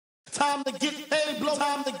Time to get paid, blow.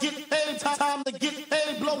 Time to get paid. Time to get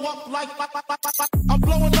paid, blow up like. I'm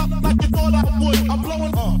blowing up like you thought I would. I'm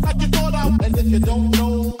blowing up like you thought I would. And if you don't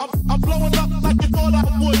know, I'm blowing up like you thought I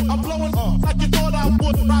would. I'm blowing up like you thought I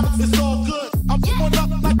would. Promise it's all good. I'm blowing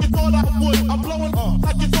up like you thought I would. I'm blowing up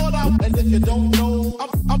like you thought I would. And if you don't know,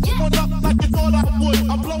 I'm blowing up like you thought I would.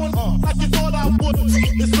 I'm blowing up like you thought I would.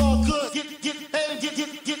 It's all good. Get paid, get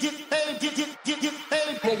paid.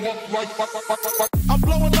 Blow up like. I'm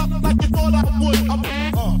blowing up like you thought I would. I'm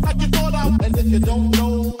like you thought I would. And if you don't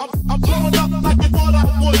know, I'm blowing up like you thought I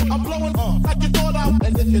would. I'm blowing up like you thought I would.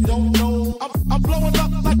 And if you don't know, I'm blowing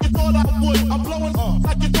up like you thought I would. I'm blowing up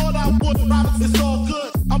like you thought I would. Promise it's all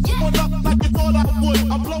good. I'm blowing up like you thought I would.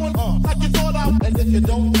 I'm blowing up like you thought I would. And if you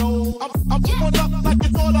don't know, I'm blowing up like you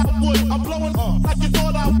thought I would. I'm blowing up like you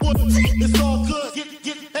thought I would. It's all good. Get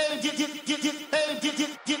paid, get paid.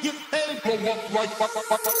 Blow up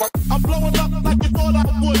like. I'm blowing up like you thought I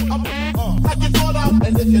would. I'm like you thought I would.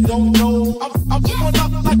 And if you don't know, I'm blowing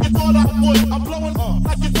up like you thought I would. I'm blowing up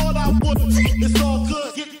like you thought I would. It's all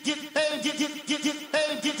good. Get paid, get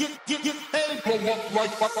paid. Blow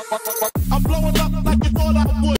up like. I'm blowing up